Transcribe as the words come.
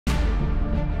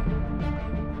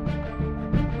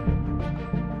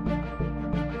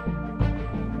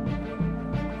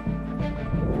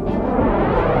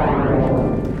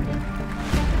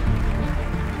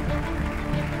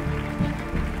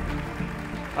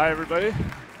Hi, everybody.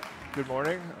 Good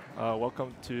morning.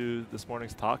 Welcome to this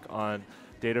morning's talk on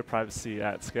data privacy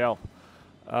at scale.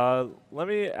 Let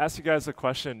me ask you guys a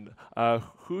question.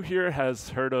 Who here has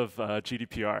heard of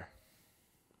GDPR?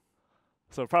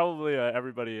 So probably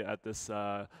everybody at this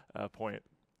point.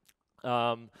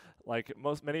 Like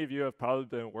many of you have probably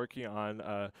been working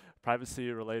on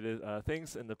privacy-related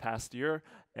things in the past year,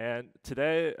 and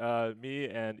today me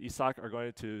and ISSAC are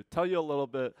going to tell you a little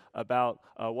bit about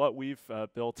what we've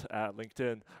built at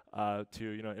LinkedIn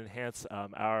to enhance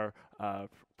our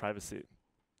privacy.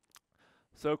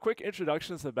 So quick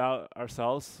introductions about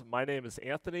ourselves. My name is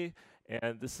Anthony,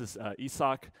 and this is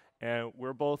ISSAC, and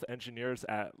we're both engineers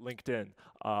at LinkedIn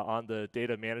on the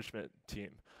data management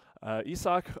team.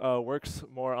 ISSAC works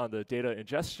more on the data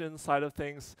ingestion side of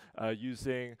things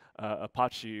using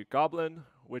Apache Goblin,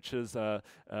 which is an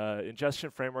ingestion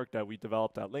framework that we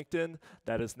developed at LinkedIn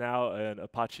that is now an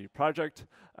Apache project.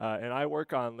 And I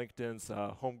work on LinkedIn's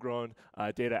homegrown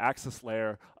data access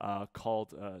layer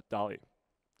called DALI.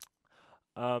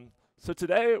 So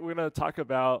today we're going to talk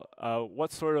about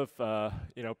what sort of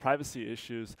privacy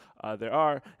issues there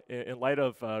are in light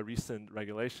of recent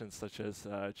regulations such as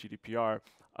GDPR.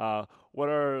 What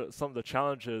are some of the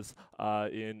challenges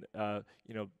in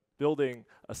building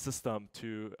a system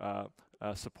to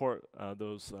support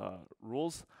those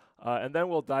rules? And then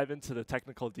we'll dive into the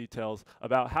technical details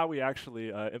about how we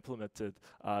actually implemented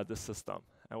this system.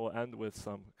 And we'll end with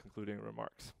some concluding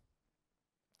remarks.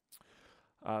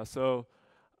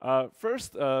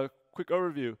 First, quick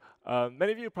overview.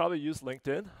 Many of you probably use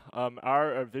LinkedIn.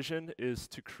 Our vision is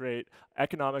to create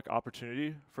economic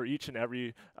opportunity for each and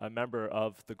every member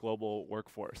of the global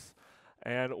workforce.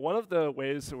 And one of the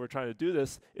ways that we're trying to do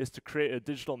this is to create a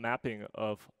digital mapping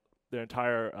of the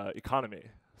entire economy.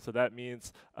 So that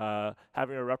means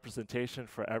having a representation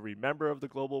for every member of the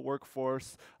global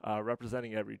workforce,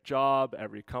 representing every job,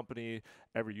 every company,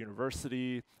 every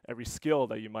university, every skill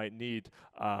that you might need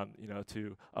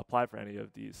to apply for any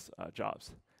of these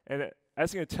jobs. And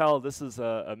as you can tell, this is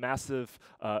a massive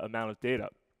amount of data.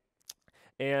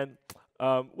 And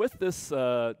with this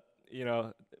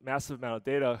massive amount of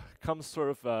data comes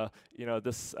sort of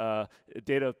this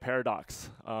data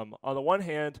paradox. On the one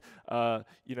hand,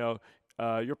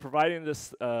 you're providing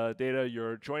this data,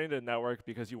 you're joining the network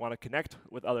because you want to connect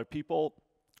with other people,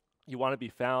 you want to be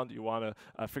found, you want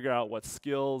to figure out what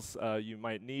skills you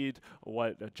might need,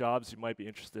 what jobs you might be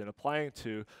interested in applying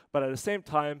to, but at the same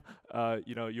time,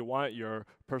 you want your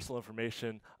personal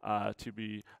information to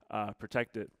be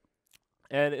protected.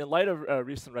 And in light of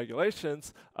recent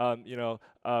regulations,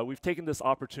 we've taken this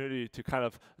opportunity to kind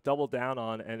of double down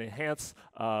on and enhance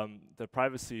the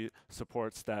privacy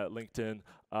supports that LinkedIn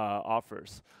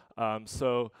offers.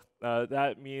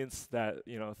 That means that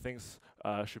things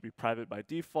should be private by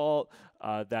default,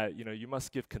 that you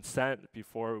must give consent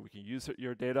before we can use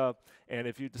your data, and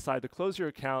if you decide to close your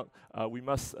account, we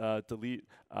must delete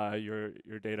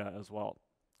your data as well.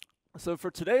 So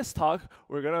for today's talk,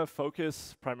 we're going to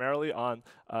focus primarily on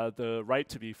the right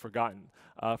to be forgotten,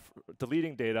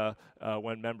 deleting data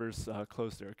when members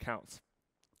close their accounts.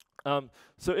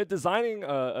 So in designing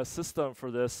a system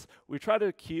for this, we try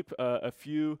to keep a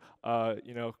few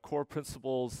core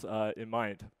principles in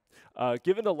mind.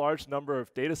 Given the large number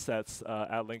of data sets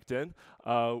at LinkedIn,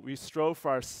 we strove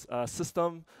for our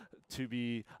system to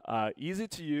be easy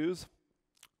to use,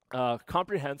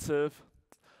 comprehensive,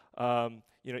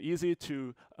 easy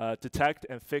to detect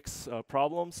and fix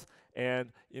problems,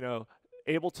 and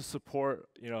able to support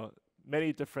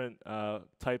many different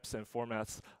types and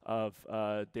formats of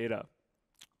data.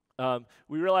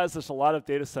 We realize there's a lot of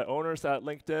data set owners at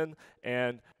LinkedIn,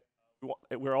 and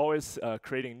we're always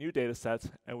creating new data sets,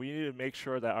 and we need to make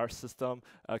sure that our system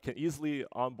can easily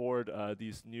onboard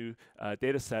these new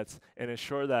data sets and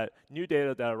ensure that new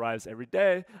data that arrives every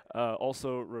day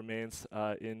also remains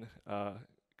in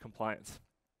compliance.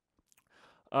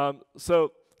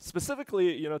 So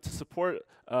specifically, to support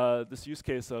this use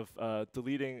case of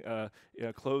deleting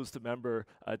closed member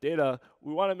data,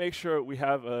 we want to make sure we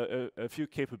have a few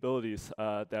capabilities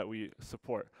that we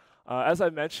support. As I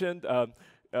mentioned,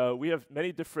 we have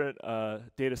many different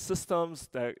data systems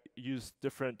that use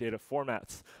different data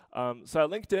formats. So at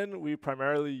LinkedIn, we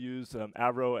primarily use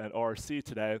Avro and ORC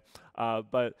today,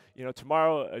 but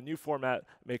tomorrow a new format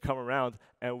may come around,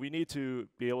 and we need to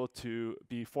be able to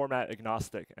be format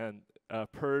agnostic and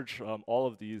purge all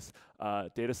of these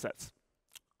data sets.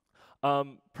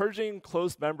 Purging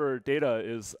closed member data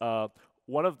is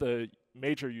one of the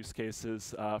major use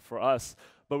cases for us,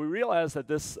 but we realize that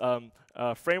this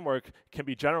framework can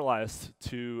be generalized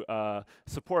to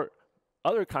support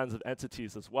other kinds of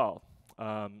entities as well.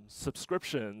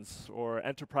 subscriptions or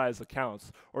enterprise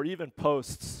accounts, or even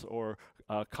posts or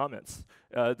comments.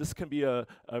 This can be a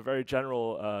very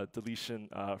general deletion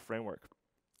framework.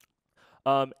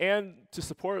 And to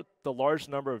support the large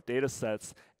number of data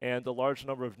sets and the large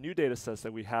number of new data sets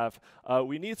that we have,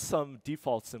 we need some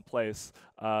defaults in place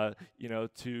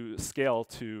to scale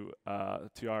to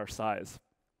our size.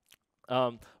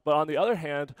 But on the other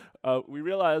hand, we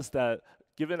realized that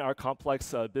given our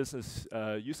complex business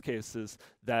use cases,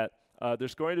 that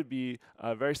there's going to be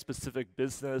very specific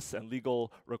business and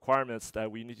legal requirements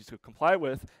that we need to comply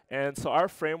with. And so our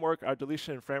framework, our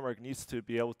deletion framework, needs to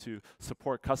be able to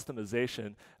support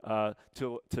customization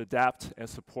to adapt and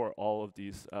support all of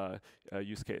these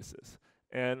use cases.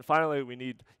 And finally, we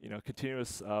need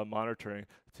continuous monitoring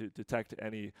to detect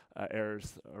any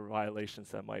errors or violations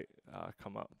that might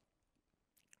come up.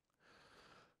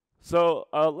 So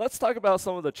let's talk about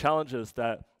some of the challenges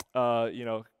that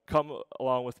come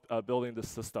along with building this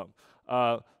system.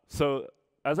 So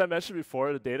as I mentioned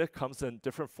before, the data comes in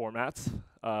different formats.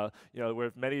 We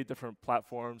have many different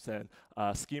platforms and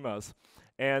schemas.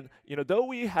 And though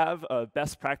we have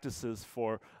best practices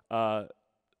for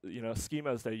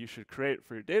schemas that you should create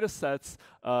for your data sets,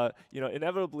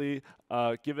 inevitably,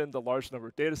 given the large number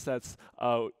of data sets,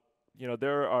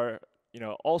 there are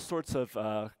all sorts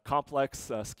of complex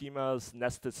schemas,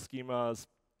 nested schemas.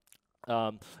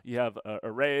 You have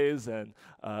arrays and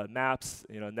maps,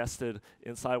 nested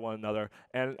inside one another,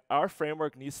 and our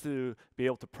framework needs to be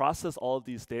able to process all of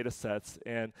these data sets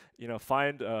and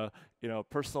find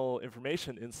personal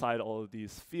information inside all of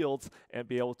these fields and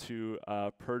be able to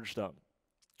purge them.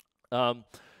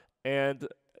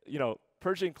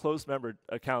 Purging closed member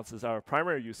accounts is our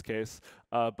primary use case,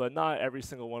 but not every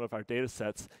single one of our data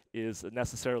sets is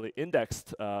necessarily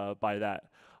indexed by that.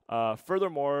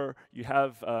 Furthermore, you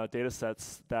have data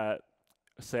sets that,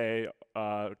 say,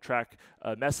 track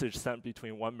a message sent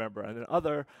between one member and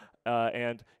another,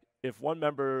 and if one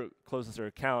member closes their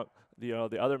account, the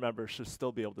other member should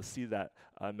still be able to see that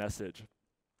message.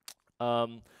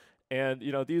 And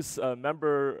these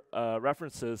member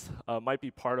references might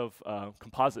be part of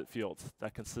composite fields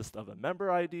that consist of a member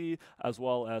ID as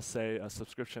well as, say, a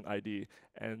subscription ID.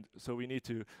 And so we need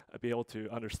to be able to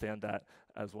understand that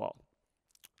as well.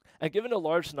 And given a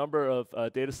large number of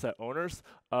data set owners,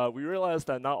 we realized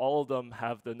that not all of them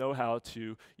have the know-how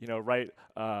to write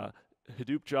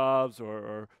Hadoop jobs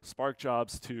or Spark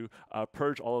jobs to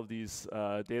purge all of these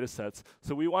data sets.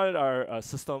 So we wanted our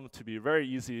system to be very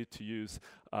easy to use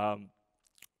and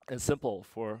simple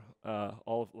for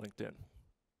all of LinkedIn.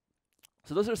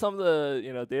 So those are some of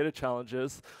the data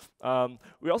challenges.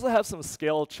 We also have some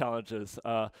scale challenges.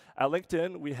 At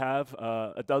LinkedIn, we have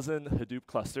a dozen Hadoop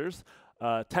clusters,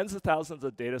 tens of thousands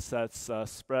of data sets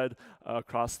spread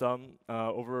across them,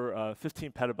 over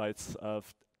 15 petabytes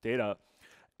of data.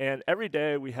 And every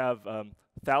day we have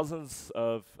thousands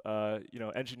of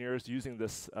engineers using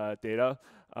this data,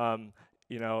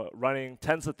 running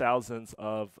tens of thousands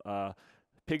of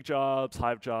pig jobs,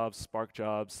 Hive jobs, Spark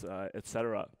jobs,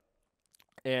 etc.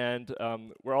 And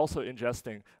we're also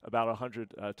ingesting about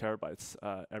 100 terabytes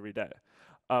every day.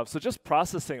 So just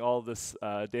processing all of this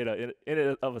data in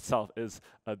and of itself is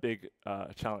a big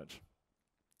challenge.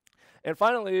 And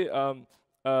finally,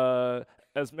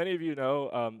 as many of you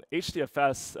know,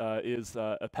 HDFS is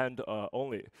append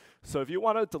only. So if you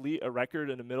want to delete a record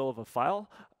in the middle of a file,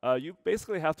 you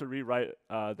basically have to rewrite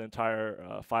the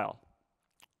entire file.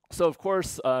 So of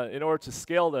course, in order to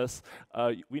scale this,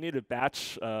 we need to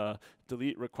batch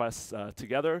delete requests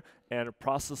together and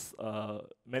process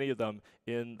many of them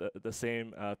in the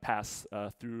same pass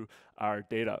through our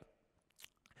data.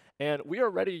 And we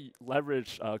already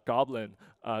leverage Goblin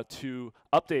to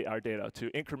update our data, to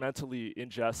incrementally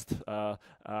ingest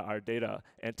our data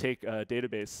and take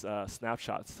database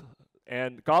snapshots.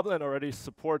 And Goblin already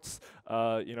supports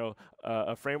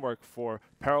a framework for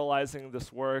parallelizing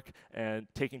this work and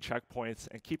taking checkpoints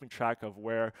and keeping track of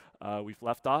where we've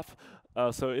left off.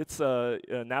 So it's a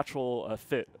natural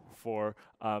fit for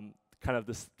kind of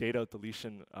this data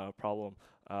deletion problem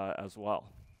as well.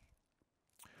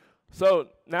 So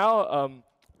now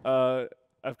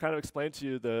I've kind of explained to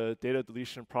you the data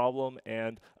deletion problem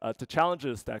and the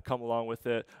challenges that come along with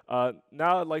it.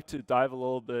 Now I'd like to dive a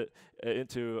little bit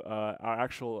into our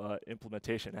actual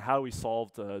implementation and how we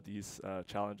solved these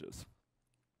challenges.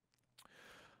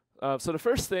 So the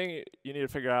first thing you need to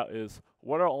figure out is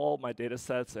what are all my data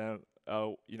sets and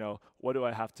what do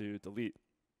I have to delete?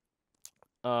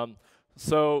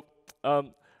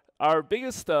 our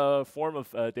biggest form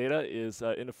of data is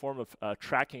in the form of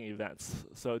tracking events.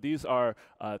 So these are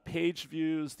page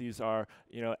views, these are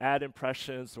ad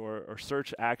impressions or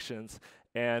search actions,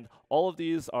 and all of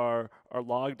these are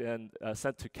logged and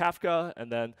sent to Kafka,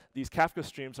 and then these Kafka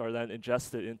streams are then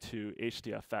ingested into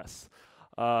HDFS.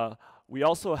 We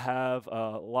also have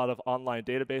a lot of online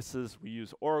databases. We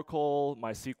use Oracle,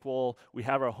 MySQL. We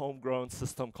have our homegrown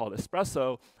system called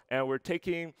Espresso, and we're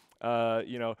taking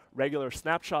regular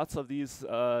snapshots of these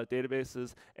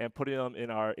databases and putting them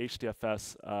in our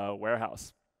HDFS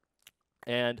warehouse.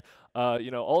 And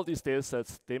all of these data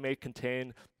sets, they may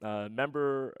contain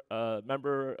member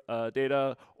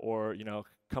data or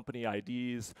company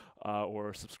IDs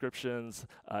or subscriptions,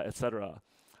 etc.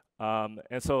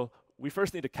 And so we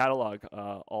first need to catalog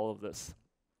all of this.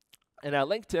 And at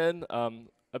LinkedIn,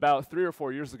 about 3 or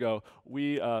 4 years ago,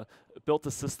 we built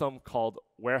a system called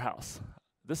Warehouse.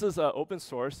 This is open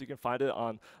source. You can find it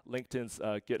on LinkedIn's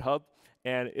GitHub.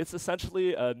 And it's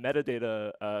essentially a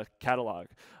metadata catalog.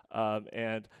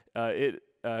 And it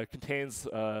contains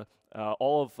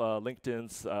all of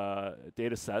LinkedIn's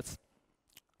data sets.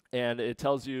 And it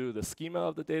tells you the schema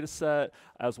of the data set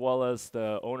as well as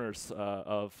the owners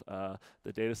of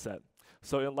the data set.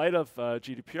 So in light of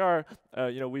GDPR,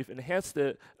 we've enhanced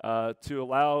it to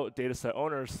allow dataset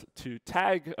owners to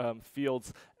tag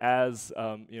fields as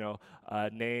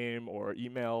name or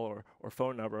email or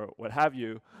phone number, what have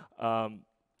you,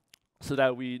 so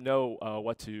that we know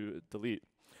what to delete.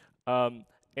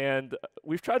 And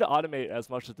we've tried to automate as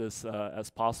much of this as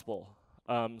possible.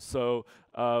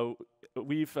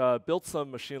 We've built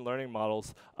some machine learning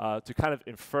models to kind of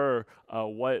infer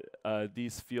what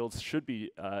these fields should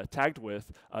be tagged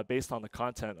with based on the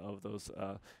content of those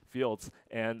fields.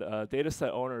 And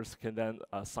dataset owners can then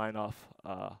sign off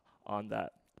on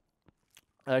that.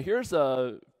 Here's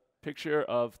a picture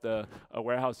of the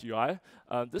warehouse UI.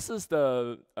 This is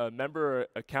the member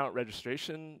account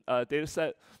registration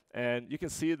dataset. And you can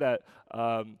see that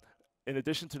in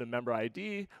addition to the member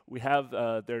ID, we have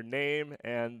their name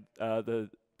and the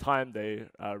time they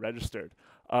registered.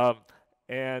 On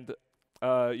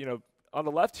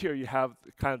the left here, you have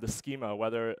kind of the schema,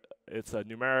 whether it's a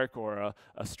numeric or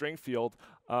a string field.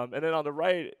 And then on the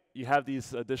right, you have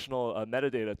these additional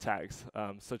metadata tags,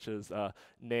 such as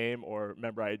name or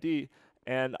member ID.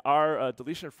 And our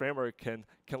deletion framework can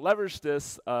leverage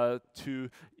this to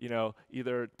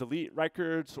either delete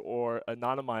records or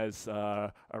anonymize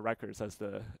records, as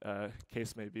the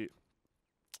case may be.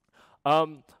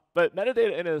 But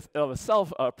metadata in of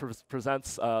itself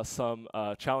presents some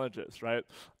challenges, right?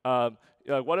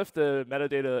 What if the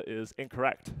metadata is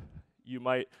incorrect? You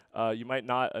might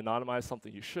not anonymize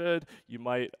something you should. You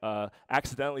might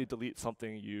accidentally delete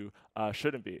something you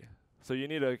shouldn't be. So you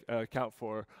need to account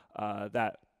for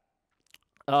that.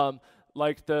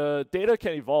 Like the data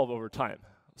can evolve over time.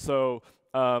 So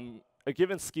a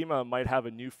given schema might have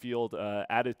a new field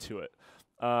added to it.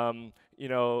 An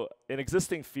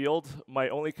existing field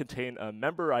might only contain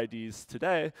member IDs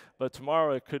today, but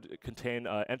tomorrow it could contain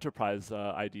enterprise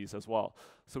IDs as well.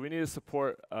 So we need to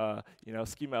support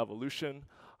schema evolution.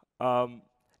 And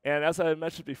as I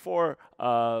mentioned before,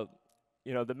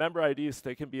 the member IDs,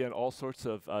 they can be in all sorts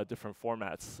of different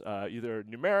formats, either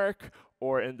numeric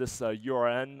or in this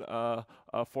URN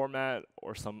format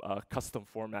or some custom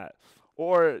format,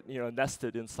 or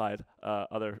nested inside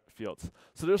other fields.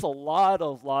 So there's a lot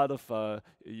of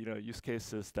use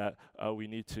cases that we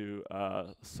need to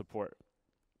support.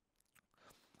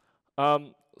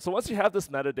 So once you have this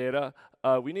metadata,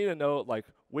 we need to know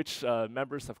which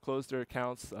members have closed their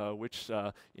accounts, which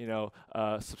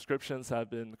subscriptions have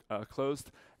been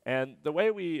closed. And the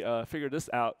way we figure this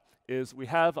out is we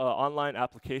have online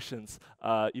applications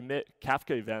emit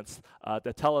Kafka events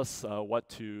that tell us what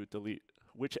to delete,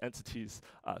 which entities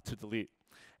to delete.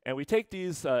 And we take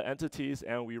these entities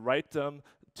and we write them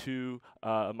to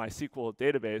a MySQL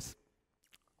database,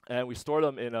 and we store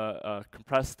them in a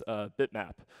compressed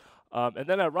bitmap. And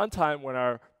then at runtime, when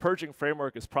our purging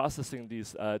framework is processing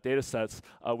these data sets,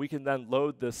 we can then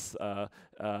load this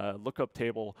lookup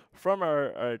table from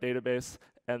our database,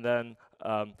 and then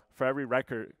for every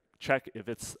record, check if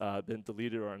it's been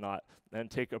deleted or not,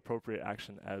 and take appropriate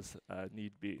action as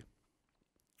need be.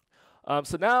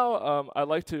 So now I'd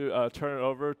like to turn it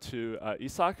over to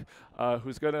ISSAC,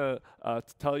 who's going to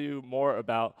tell you more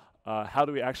about how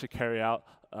do we actually carry out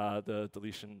the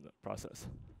deletion process.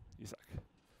 ISSAC.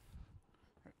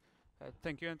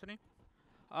 Thank you, Anthony.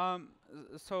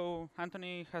 So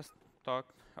Anthony has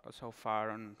talked so far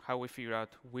on how we figure out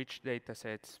which data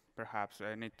sets perhaps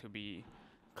need to be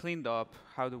cleaned up,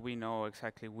 how do we know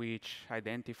exactly which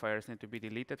identifiers need to be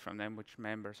deleted from them, which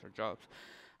members or jobs?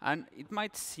 And it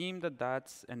might seem that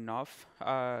that's enough,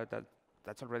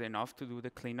 that's already enough to do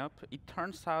the cleanup. It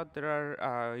turns out there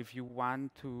are, if you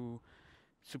want to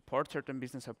support certain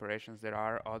business operations, there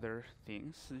are other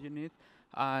things that you need.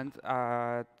 And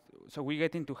so we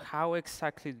get into how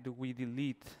exactly do we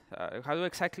delete,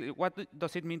 what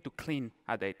does it mean to clean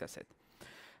a data set?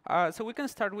 So we can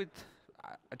start with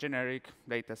a generic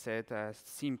data set, a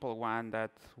simple one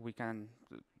that we can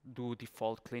do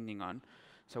default cleaning on.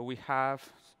 So we have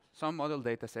some model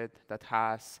data set that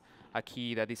has a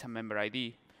key that is a member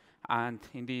ID. And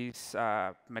in this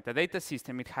metadata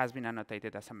system, it has been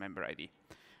annotated as a member ID.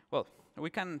 Well, we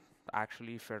can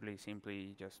actually fairly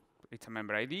simply just, it's a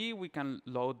member ID. We can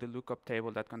load the lookup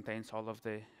table that contains all of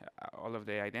the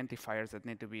identifiers that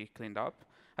need to be cleaned up.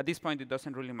 At this point, it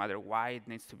doesn't really matter why it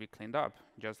needs to be cleaned up,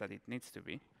 just that it needs to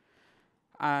be.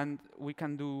 And we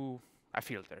can do a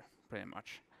filter, pretty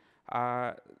much.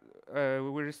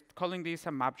 We're calling this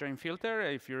a map join filter.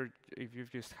 If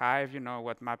you've used Hive, you know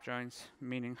what map joins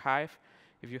mean in Hive.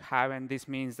 If you haven't, this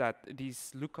means that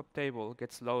this lookup table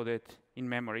gets loaded in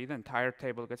memory. The entire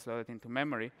table gets loaded into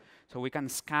memory. So we can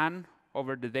scan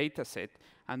over the data set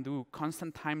and do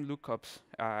constant time lookups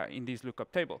in this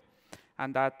lookup table.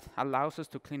 And that allows us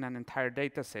to clean an entire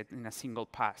data set in a single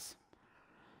pass.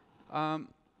 And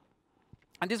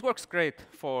this works great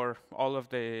for all of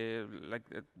the,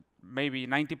 maybe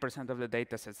 90% of the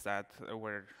data sets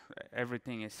where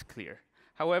everything is clear.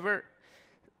 However,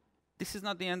 this is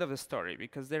not the end of the story,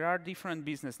 because there are different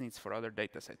business needs for other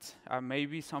data sets.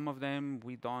 Maybe some of them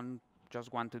we don't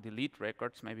just want to delete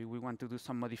records. Maybe we want to do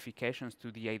some modifications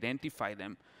to de-identify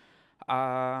them.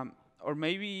 Or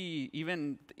maybe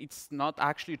even it's not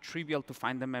actually trivial to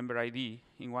find the member ID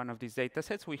in one of these data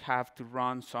sets. We have to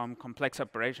run some complex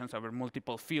operations over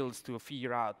multiple fields to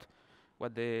figure out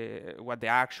what the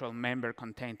actual member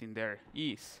content in there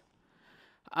is.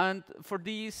 And for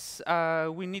this,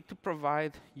 we need to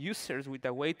provide users with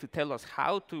a way to tell us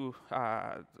how to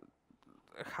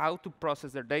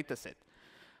process their data set.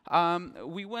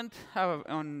 We went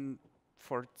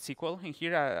for SQL in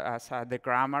here as the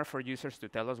grammar for users to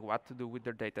tell us what to do with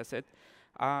their data set.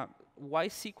 Why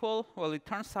SQL? Well, it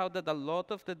turns out that a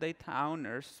lot of the data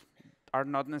owners are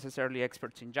not necessarily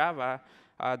experts in Java.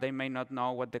 They may not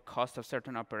know what the cost of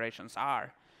certain operations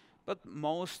are. But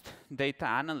most data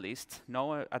analysts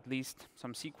know at least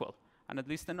some SQL, and at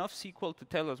least enough SQL to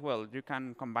tell us, well, you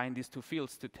can combine these two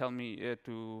fields to tell me,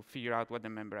 to figure out what the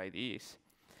member ID is.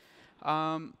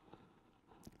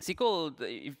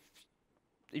 SQL,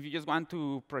 if you just want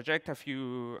to project a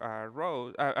few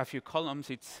a few columns,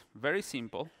 it's very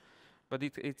simple, but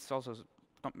it's also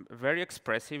very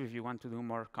expressive if you want to do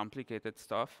more complicated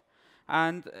stuff.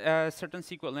 And certain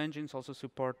SQL engines also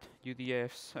support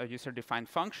UDFs, user-defined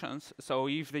functions. So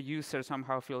if the user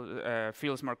somehow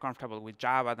feels more comfortable with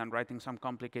Java than writing some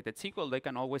complicated SQL, they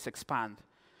can always expand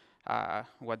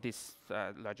what this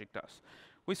logic does.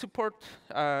 We support,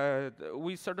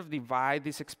 we sort of divide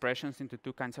these expressions into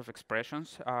two kinds of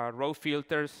expressions. Row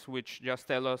filters, which just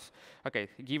tell us, OK,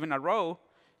 given a row,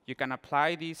 you can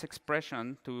apply this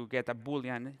expression to get a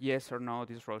Boolean, yes or no,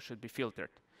 this row should be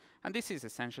filtered. And this is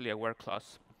essentially a where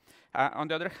clause. On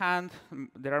the other hand,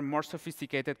 there are more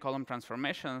sophisticated column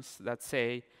transformations that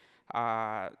say,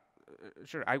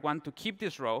 sure, I want to keep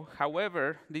this row.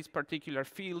 However, this particular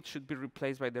field should be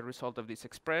replaced by the result of this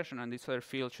expression, and this other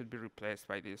field should be replaced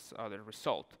by this other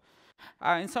result.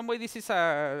 In some way, this is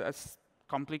a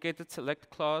complicated select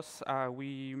clause.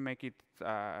 We make it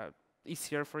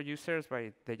easier for users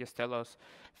by they just tell us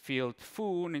field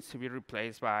foo needs to be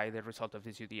replaced by the result of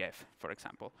this UDF, for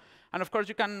example. And of course,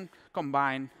 you can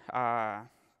combine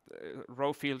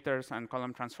row filters and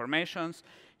column transformations.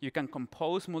 You can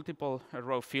compose multiple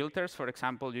row filters. For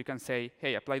example, you can say,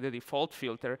 hey, apply the default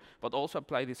filter, but also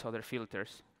apply these other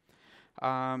filters.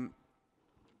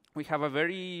 We have a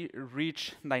very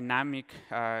rich, dynamic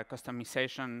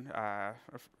customization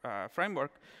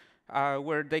framework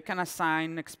where they can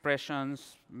assign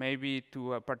expressions maybe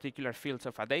to particular fields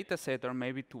of a data set, or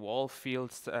maybe to all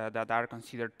fields that are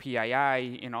considered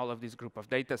PII in all of this group of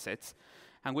data sets.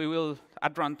 And we will,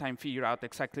 at runtime, figure out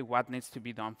exactly what needs to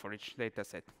be done for each data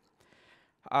set.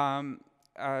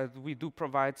 We do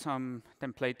provide some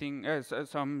templating,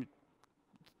 some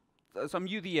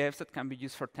UDFs that can be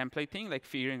used for templating, like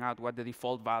figuring out what the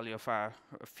default value of a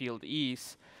field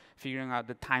is, figuring out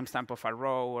the timestamp of a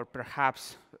row, or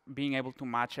perhaps being able to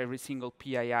match every single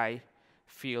PII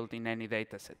field in any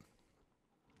data set.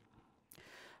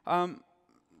 OK,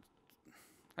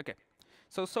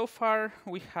 so far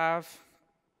we have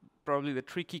probably the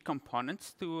tricky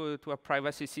components to a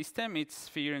privacy system. It's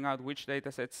figuring out which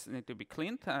data sets need to be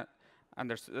cleaned, and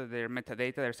there's their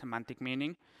metadata, their semantic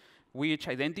meaning, which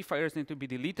identifiers need to be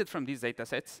deleted from these data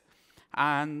sets,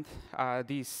 and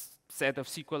this set of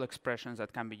SQL expressions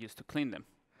that can be used to clean them.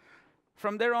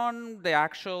 From there on, the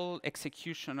actual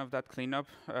execution of that cleanup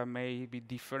may be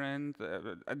different.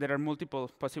 There are multiple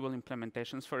possible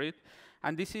implementations for it.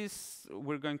 And this is,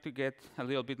 we're going to get a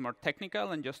little bit more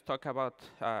technical and just talk about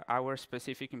our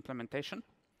specific implementation.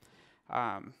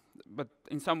 But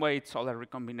in some way, it's all a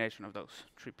recombination of those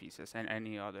three pieces and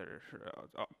any other,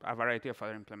 a variety of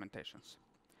other implementations.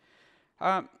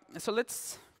 So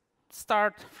let's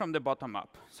start from the bottom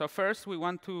up. So first, we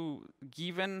want to,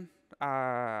 given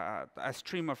a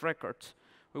stream of records,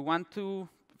 we want to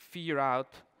figure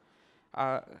out,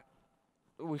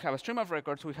 we have a stream of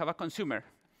records, we have a consumer.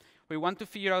 We want to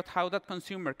figure out how that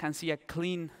consumer can see a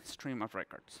clean stream of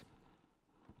records.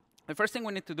 The first thing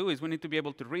we need to do is we need to be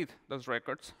able to read those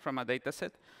records from a data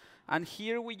set. And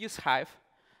here we use Hive.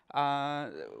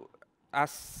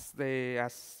 As a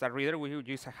reader, we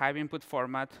use a Hive input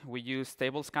format. We use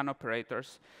table scan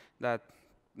operators that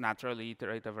naturally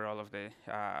iterate over all of the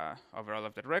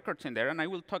records in there. And I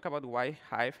will talk about why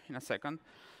Hive in a second.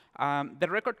 The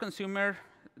record consumer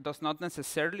does not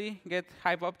necessarily get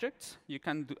Hive objects. You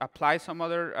can apply some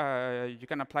other, you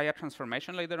can apply a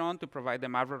transformation later on to provide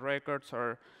them Avro records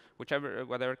or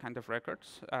whatever kind of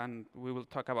records. And we will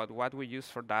talk about what we use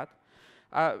for that.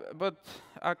 But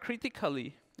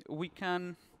critically, we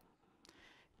can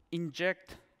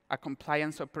inject a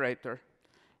compliance operator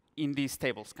in this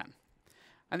table scan.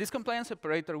 And this compliance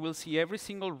operator will see every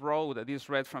single row that is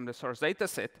read from the source data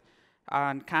set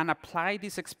and can apply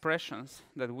these expressions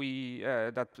that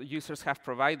that users have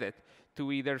provided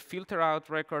to either filter out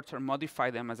records or modify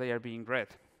them as they are being read.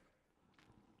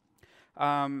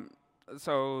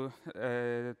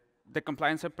 The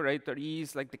compliance operator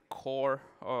is like the core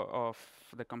of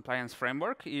the compliance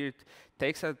framework. It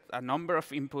takes a number of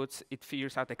inputs. It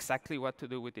figures out exactly what to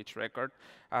do with each record.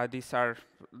 These are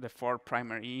the 4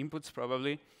 primary inputs,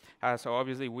 probably. So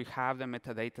obviously, we have the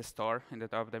metadata store in the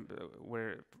top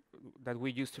that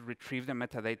we use to retrieve the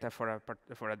metadata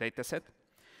for a data set.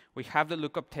 We have the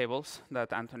lookup tables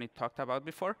that Anthony talked about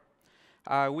before.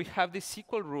 We have the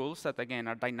SQL rules that, again,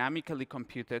 are dynamically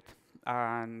computed,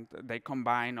 and they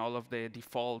combine all of the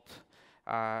default,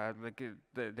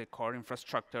 the core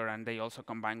infrastructure, and they also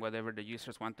combine whatever the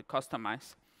users want to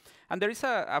customize. And there is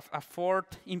a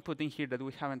 4th input in here that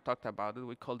we haven't talked about that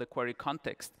we call the query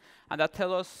context. And that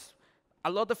tells us a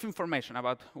lot of information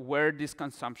about where this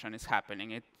consumption is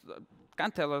happening. It can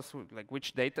tell us like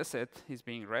which data set is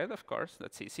being read, of course,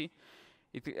 that's easy.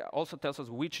 It also tells us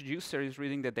which user is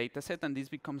reading the data set, and this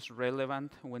becomes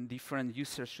relevant when different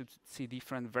users should see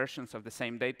different versions of the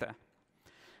same data.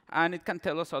 And it can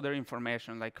tell us other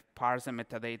information, like parse the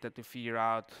metadata to figure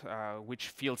out which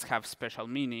fields have special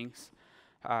meanings,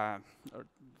 or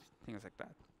things like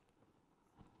that.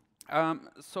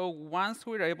 So once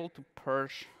we're able to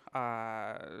purge,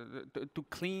 to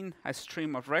clean a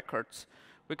stream of records,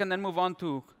 we can then move on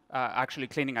to actually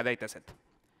cleaning a data set.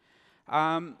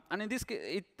 And in this case,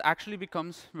 it actually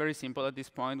becomes very simple at this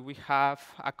point. We have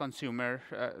a consumer,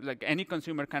 like any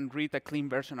consumer can read a clean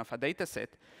version of a data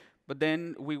set, but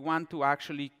then we want to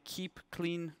actually keep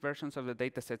clean versions of the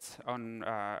data sets on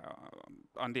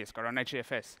disk or on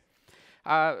HDFS.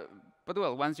 But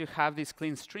well, once you have this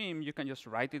clean stream, you can just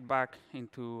write it back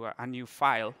into a new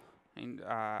file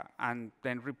and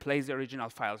then replace the original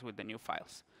files with the new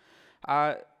files.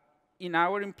 In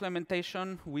our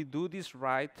implementation, we do this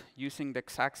right using the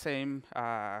exact same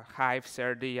Hive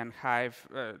SERDI and Hive,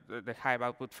 the Hive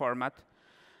output format.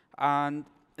 And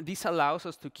this allows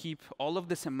us to keep all of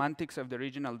the semantics of the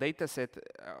original data set,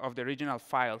 of the original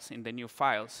files in the new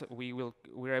files.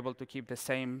 We're able to keep the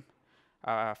same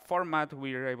format.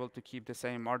 We're able to keep the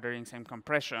same ordering, same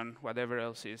compression, whatever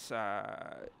else is,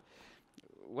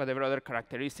 whatever other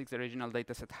characteristics the original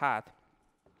data set had.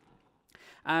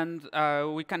 And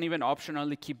we can even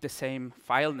optionally keep the same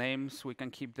file names. We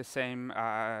can keep the same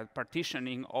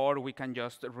partitioning, or we can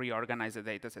just reorganize the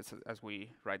data sets as we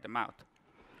write them out.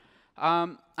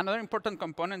 Another important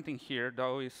component in here,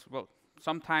 though, is, well,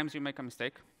 sometimes you make a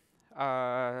mistake.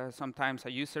 Sometimes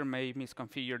a user may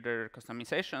misconfigure their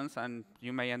customizations, and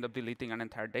you may end up deleting an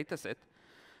entire data set.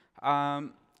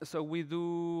 So we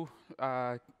do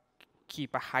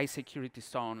keep a high security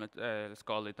zone, let's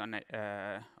call it,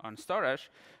 on storage,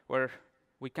 where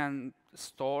we can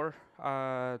store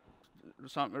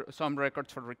some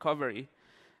records for recovery.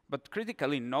 But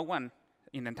critically, no one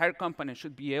in the entire company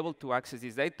should be able to access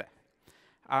this data.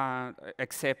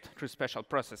 except through special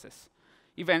processes.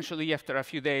 Eventually, after a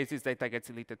few days, this data gets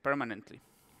deleted permanently.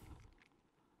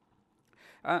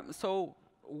 So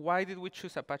why did we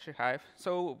choose Apache Hive?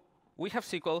 So we have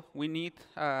SQL. We need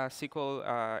a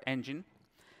SQL engine.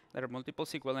 There are multiple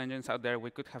SQL engines out there.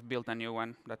 We could have built a new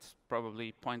one. That's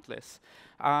probably pointless.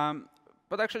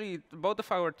 But actually, both of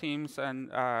our teams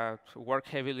work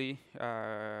heavily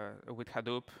with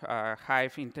Hadoop.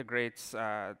 Hive integrates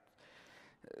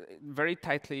very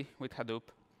tightly with Hadoop.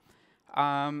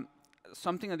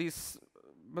 Something that is,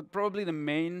 but probably the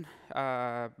main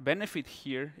benefit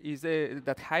here is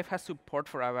that Hive has support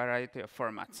for a variety of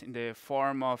formats, in the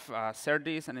form of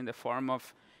SERDES and in the form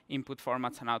of input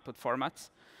formats and output formats.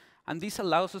 And this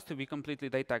allows us to be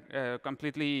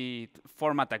completely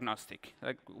format agnostic.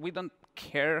 Like, we don't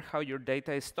care how your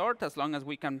data is stored. As long as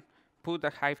we can put a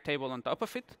Hive table on top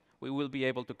of it, we will be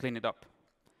able to clean it up.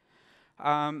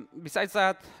 Besides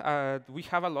that, we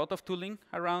have a lot of tooling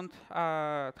around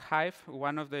Hive.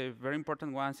 One of the very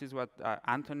important ones is what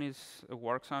Anthony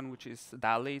works on, which is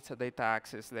DALI. It's a data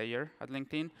access layer at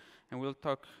LinkedIn. And we'll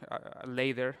talk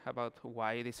later about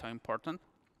why it is so important.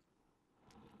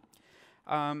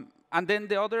 And then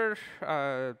the other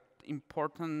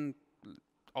important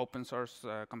open source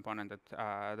component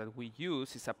that we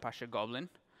use is Apache Goblin.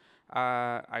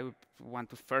 I want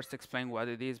to first explain what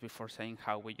it is before saying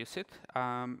how we use it.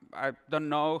 I don't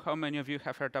know how many of you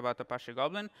have heard about Apache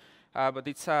Goblin, but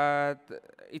it's a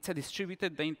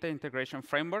distributed data integration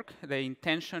framework. The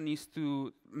intention is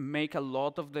to make a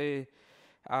lot of the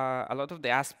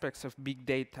aspects of big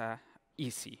data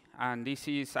easy, and this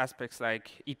is aspects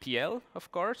like ETL,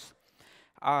 of course,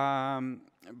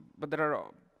 but there are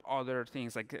other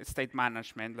things like state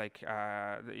management. Like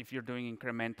if you're doing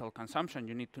incremental consumption,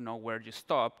 you need to know where you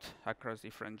stopped across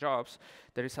different jobs.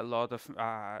 There is a lot of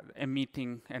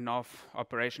emitting enough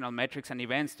operational metrics and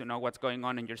events to know what's going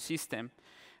on in your system,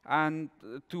 and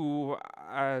to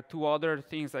other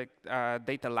things like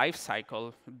data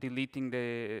lifecycle, deleting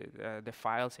the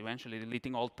files, eventually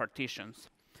deleting old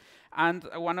partitions. And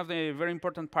one of the very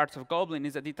important parts of Goblin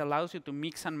is that it allows you to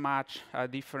mix and match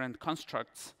different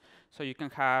constructs. So you can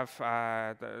have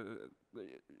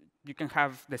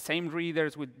the same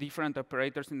readers with different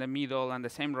operators in the middle and the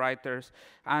same writers.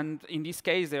 And in this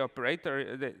case, the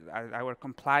operator, our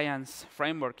compliance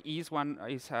framework is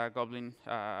a Goblin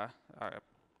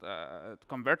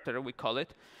converter, we call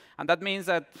it. And that means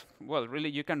that, well, really,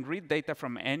 you can read data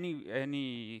from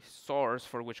any source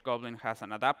for which Goblin has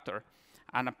an adapter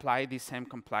and apply the same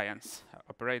compliance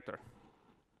operator.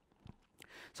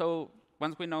 So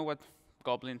once we know what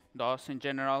Goblin does in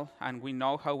general, and we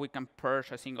know how we can purge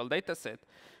a single data set,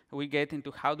 we get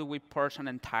into how do we purge an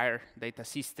entire data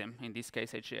system, in this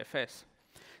case, HDFS.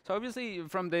 So obviously,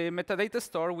 from the metadata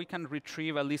store, we can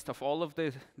retrieve a list of all of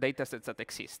the data sets that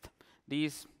exist.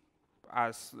 These,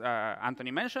 as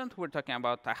Anthony mentioned, we're talking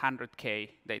about 100K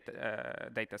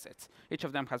data sets. Each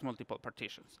of them has multiple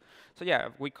partitions. So yeah,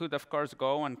 we could, of course,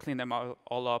 go and clean them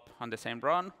all up on the same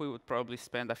run. We would probably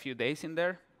spend a few days in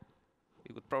there.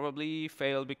 It would probably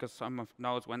fail because some of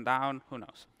nodes went down. Who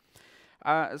knows?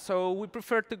 So we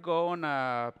prefer to go on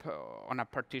a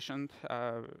partitioned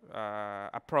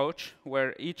approach,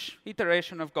 where each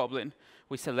iteration of Goblin,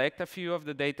 we select a few of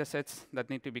the data sets that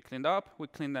need to be cleaned up, we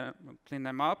clean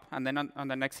them up, and then on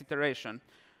the next iteration,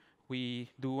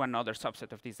 we do another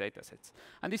subset of these data sets.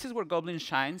 And this is where Goblin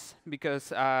shines,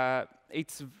 because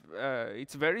it's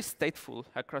very stateful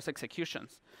across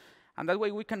executions. And that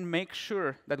way, we can make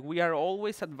sure that we are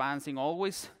always advancing,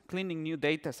 always cleaning new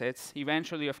data sets.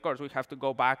 Eventually, of course, we have to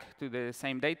go back to the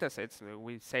same data sets.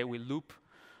 We say we loop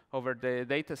over the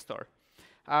data store.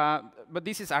 But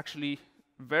this is actually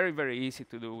very, very easy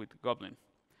to do with Goblin.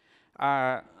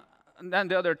 And then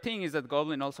the other thing is that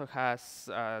Goblin also has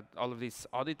all of these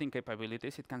auditing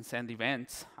capabilities. It can send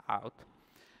events out.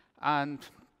 And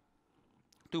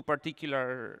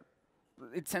it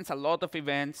sends a lot of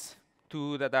events.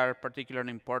 Two that are particularly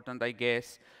important, I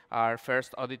guess, are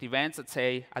first audit events that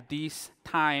say, at this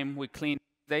time, we cleaned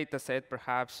this data set,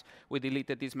 perhaps we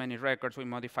deleted this many records, we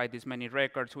modified this many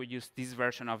records, we used this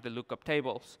version of the lookup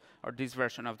tables, or this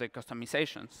version of the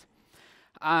customizations.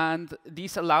 And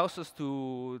this allows us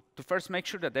to first make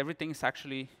sure that everything is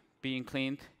actually being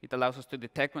cleaned. It allows us to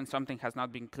detect when something has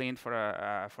not been cleaned for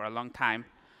a long time.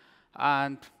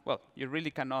 And, well, you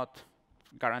really cannot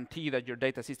guarantee that your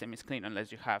data system is clean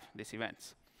unless you have these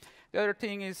events. The other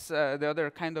thing is the other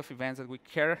kind of events that we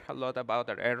care a lot about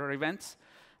are error events.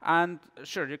 And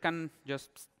sure, you can just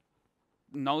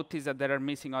notice that there are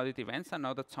missing audit events and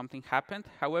know that something happened.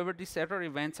 However, these error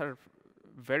events are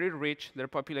very rich. They're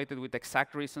populated with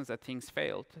exact reasons that things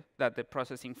failed, that the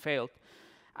processing failed.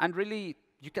 And really,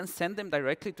 you can send them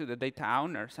directly to the data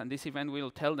owners, and this event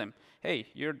will tell them, hey,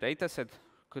 your data set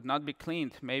could not be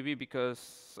cleaned, maybe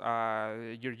because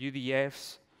your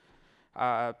UDFs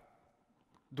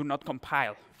do not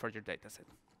compile for your data set.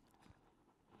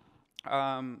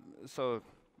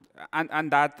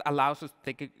 And that allows us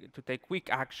to take quick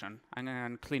action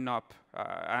and clean up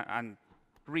and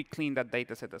re-clean that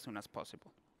data set as soon as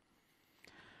possible.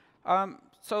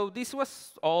 So this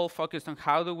was all focused on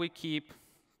how do we keep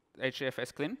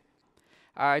HDFS clean.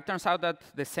 It turns out that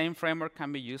the same framework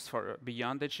can be used for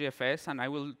beyond HDFS, and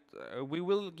we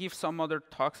will give some other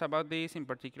talks about this, in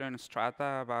particular in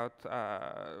Strata, about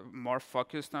more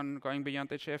focused on going beyond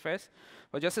HDFS.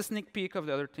 But just a sneak peek of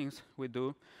the other things we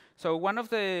do. So one of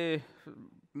the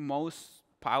most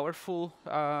powerful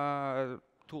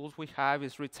tools we have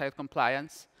is read-side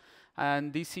compliance.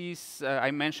 And this is,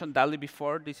 I mentioned DALI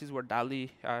before. This is where DALI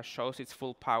shows its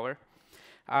full power.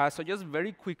 So just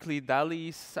very quickly, DALI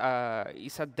is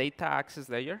a data access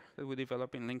layer that we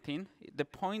develop in LinkedIn. The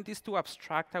point is to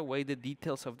abstract away the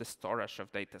details of the storage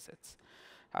of datasets.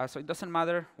 So it doesn't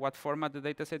matter what format the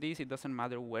dataset is. It doesn't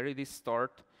matter where it is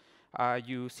stored.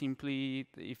 You simply,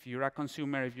 if you're a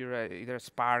consumer, if you're either a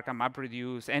Spark, a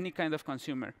MapReduce, any kind of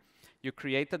consumer, you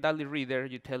create a DALI reader,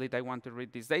 you tell it, I want to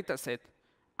read this dataset,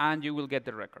 and you will get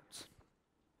the records.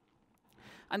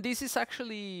 And this is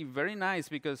actually very nice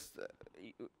because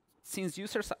since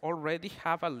users already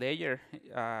have a layer,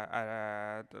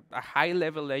 a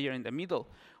high-level layer in the middle,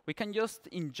 we can just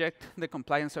inject the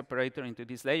compliance operator into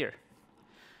this layer.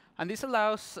 And this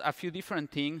allows a few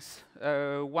different things.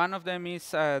 One of them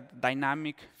is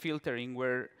dynamic filtering,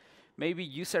 where maybe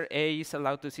user A is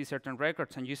allowed to see certain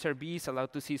records, and user B is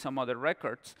allowed to see some other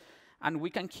records. And we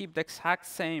can keep the exact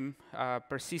same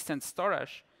persistent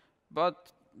storage,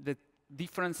 but the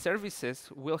different services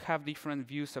will have different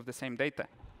views of the same data.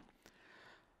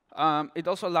 It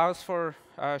also allows for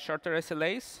shorter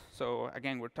SLAs. So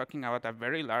again, we're talking about a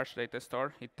very large data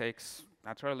store. It takes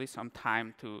naturally some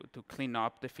time to clean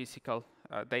up the physical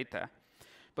data.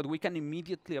 But we can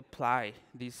immediately apply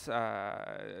these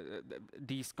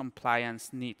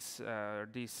compliance needs,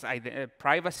 these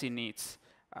privacy needs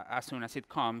as soon as it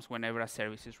comes, whenever a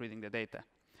service is reading the data.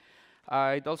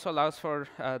 It also allows for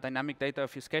dynamic data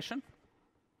obfuscation.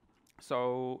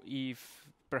 So if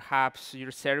perhaps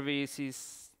your service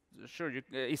is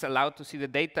allowed to see the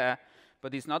data,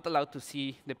 but is not allowed to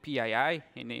see the PII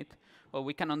in it, well,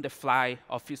 we can on the fly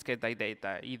obfuscate that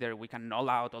data. Either we can null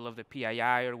out all of the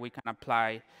PII, or we can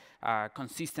apply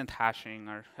consistent hashing,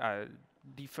 or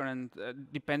different,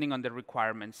 depending on the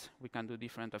requirements, we can do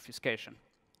different obfuscation.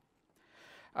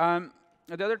 The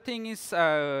other thing is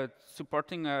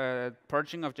supporting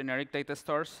purging of generic data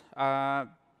stores.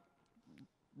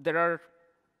 There are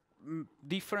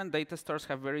different data stores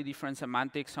have very different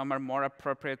semantics. Some are more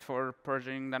appropriate for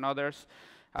purging than others.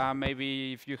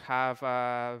 Maybe if you have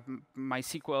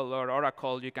MySQL or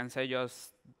Oracle, you can say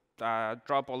just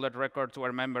drop all the records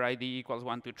where member ID equals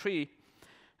 1, 2, 3.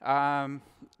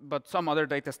 But some other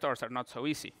data stores are not so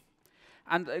easy.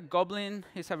 And Goblin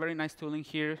is a very nice tooling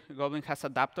here. Goblin has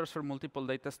adapters for multiple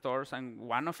data stores, and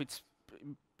one of its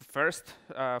first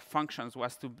functions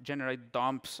was to generate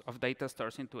dumps of data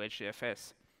stores into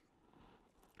HDFS.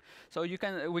 So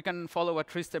we can follow a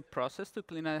 3-step process to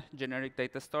clean a generic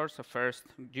data store. So first,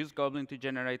 use Goblin to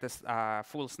generate a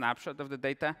full snapshot of the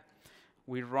data.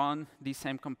 We run the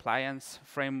same compliance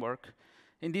framework.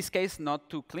 In this case, not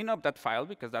to clean up that file,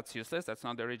 because that's useless. That's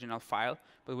not the original file.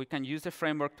 But we can use the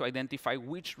framework to identify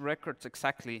which records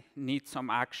exactly need some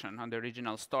action on the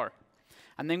original store.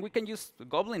 And then we can use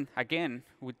Goblin, again,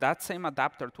 with that same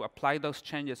adapter to apply those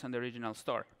changes on the original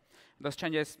store. Those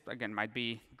changes, again, might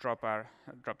be drop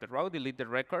the row, delete the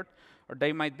record, or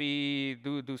they might be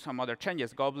do some other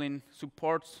changes. Goblin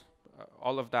supports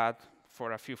all of that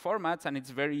for a few formats, and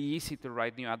it's very easy to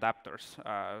write new adapters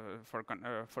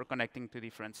for connecting to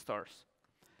different stores.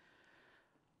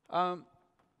 So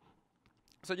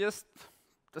just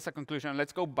as a conclusion,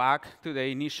 let's go back to the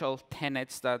initial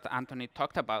tenets that Anthony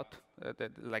talked about,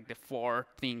 like the 4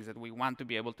 things that we want to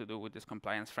be able to do with this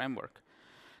compliance framework.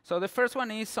 So the first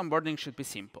one is onboarding should be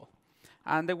simple.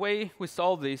 And the way we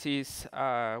solve this is,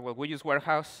 well, we use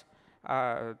Warehouse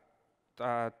for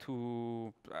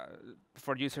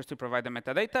users to provide the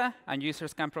metadata, and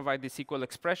users can provide the SQL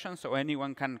expression, so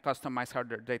anyone can customize how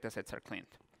their data sets are cleaned.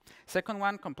 Second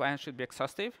one, compliance should be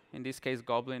exhaustive. In this case,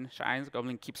 Goblin shines.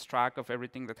 Goblin keeps track of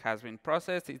everything that has been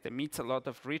processed. It emits a lot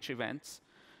of rich events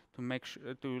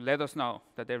to let us know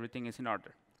that everything is in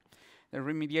order. The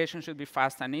remediation should be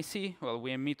fast and easy. Well,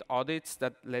 we emit audits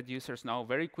that let users know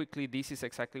very quickly this is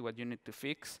exactly what you need to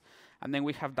fix. And then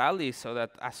we have DALI so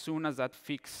that as soon as that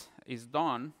fix is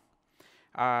done,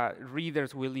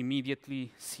 readers will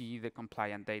immediately see the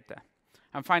compliant data.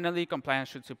 And finally, compliance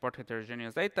should support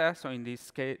heterogeneous data. So in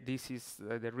this case, this is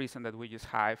the reason that we use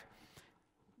Hive.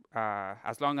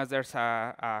 As long as there's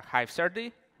a Hive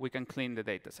CERD, we can clean the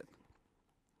data set.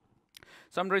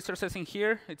 Some resources in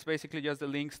here, it's basically just the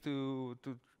links to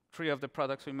 3 of the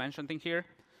products we mentioned in here.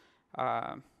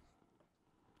 You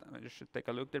should take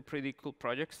a look. They're pretty cool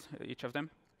projects, each of them.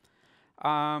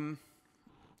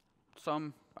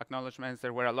 Some acknowledgements.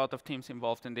 There were a lot of teams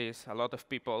involved in this, a lot of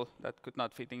people that could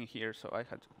not fit in here, so I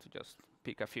had to just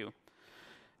pick a few.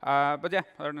 But yeah,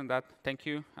 other than that, thank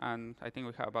you. And I think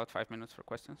we have about 5 minutes for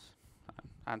questions.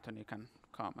 Anthony can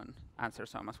come and answer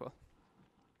some as well.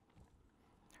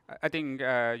 I think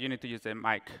you need to use the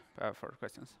mic for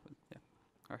questions. But yeah,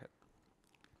 go ahead.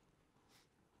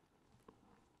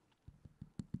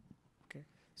 Okay,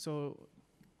 so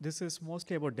this is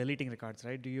mostly about deleting records,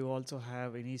 right? Do you also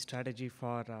have any strategy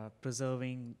for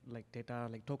preserving like data,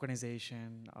 like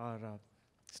tokenization or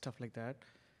stuff like that?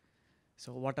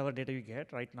 So whatever data you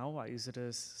get right now, is it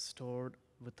stored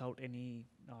without any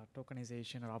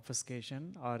tokenization or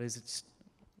obfuscation, or is it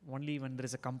only when there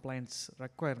is a compliance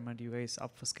requirement you guys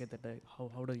obfuscate the data?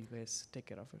 How do you guys take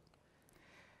care of it?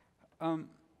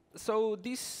 So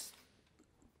these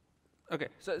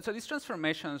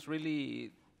transformations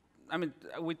really, I mean,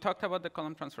 we talked about the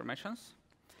column transformations.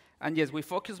 And yes, we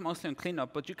focus mostly on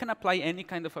cleanup, but you can apply any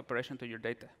kind of operation to your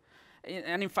data.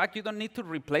 And in fact, you don't need to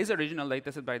replace the original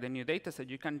dataset by the new dataset.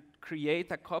 You can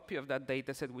create a copy of that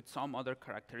dataset with some other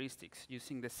characteristics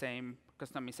using the same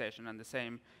customization and the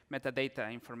same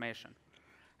metadata information.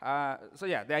 So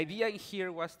yeah, the idea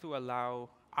here was to allow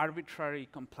arbitrary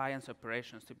compliance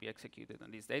operations to be executed on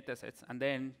these datasets. And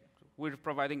then we're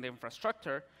providing the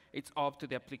infrastructure. It's up to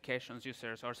the application's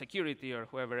users or security or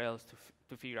whoever else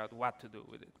to figure out what to do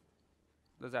with it.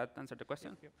 Does that answer the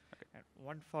question? Yep. Okay. And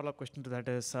one follow-up question to that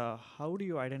is, how do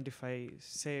you identify,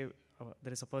 say,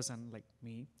 there is a person like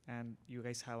me, and you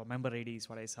guys have a member ID is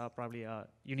what I saw, probably a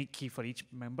unique key for each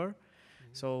member.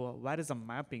 Mm-hmm. So where is the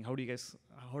mapping? How does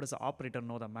the operator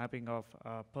know the mapping of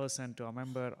a person to a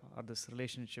member or this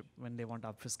relationship when they want to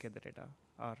obfuscate the data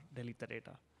or delete the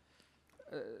data?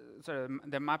 So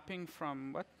the mapping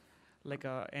from what? Like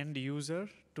a end user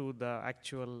to the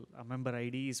actual member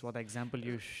ID is what the example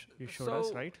you showed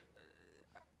us, right?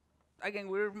 Again,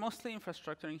 we're mostly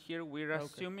infrastructure in here. We're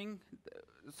assuming,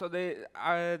 so the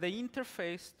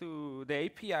interface to the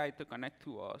API to connect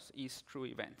to us is through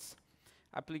events.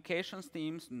 Applications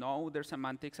teams know their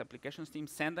semantics. Applications teams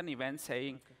send an event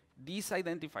saying, this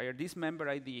identifier, this member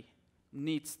ID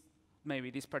needs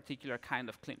maybe this particular kind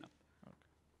of cleanup.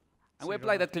 And we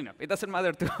apply that cleanup. It doesn't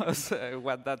matter to us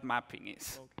what that mapping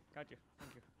is. Okay, got you.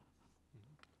 Thank you.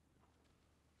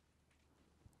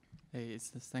 Hey,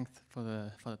 thanks for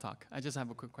the talk. I just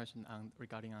have a quick question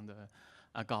regarding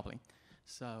the Goblin.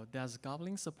 So does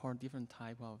Goblin support different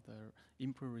type of the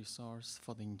input resource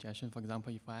for the ingestion? For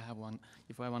example, if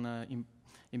I want to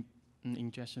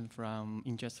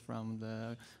ingest from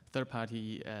the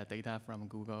third-party data from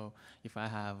Google, if I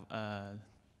have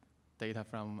data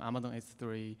from Amazon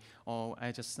S3, or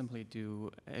I just simply do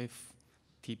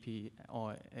FTP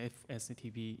or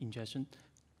FSTP ingestion.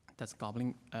 Does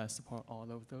Goblin support all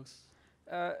of those?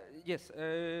 Yes.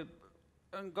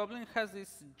 Goblin has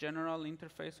this general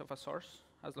interface of a source.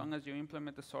 As long as you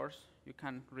implement the source, you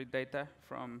can read data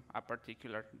from a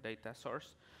particular data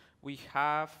source. We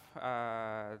have,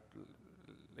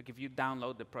 like if you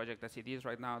download the project as it is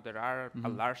right now, there are a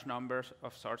large number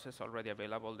of sources already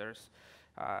available. There's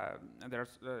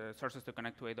sources to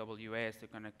connect to AWS, to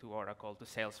connect to Oracle, to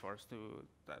Salesforce, to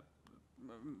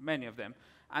many of them.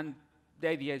 And the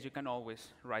idea is you can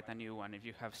always write a new one if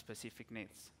you have specific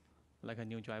needs. Like a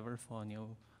new driver for a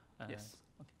new... yes.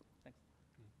 Okay, thanks.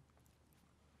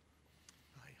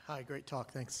 Hi, great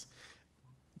talk, thanks.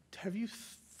 Have you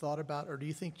thought about, or do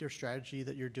you think your strategy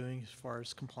that you're doing as far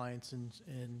as compliance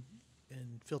and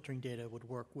filtering data would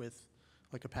work with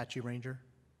like Apache Ranger?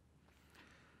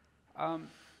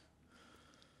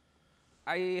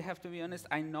 I have to be honest,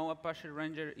 I know Apache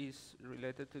Ranger is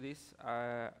related to this,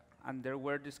 and there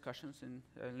were discussions in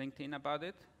LinkedIn about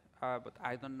it, but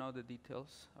I don't know the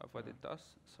details of what it does,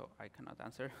 so I cannot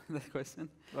answer that question.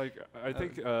 Like, I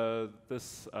think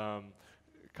this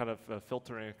kind of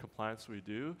filtering and compliance we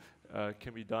do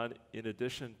can be done in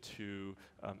addition to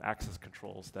access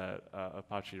controls that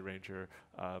Apache Ranger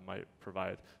might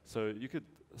provide. So you could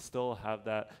still have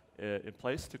that in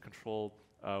place to control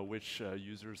which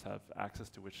users have access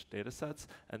to which data sets,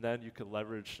 and then you can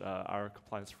leverage our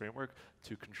compliance framework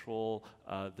to control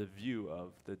the view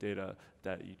of the data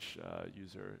that each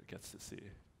user gets to see.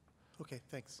 Okay,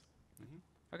 thanks.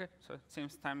 Okay, so it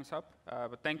seems time is up.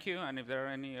 But thank you, and if there are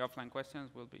any offline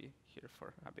questions, we'll be here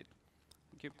for a bit.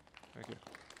 Thank you. Thank you.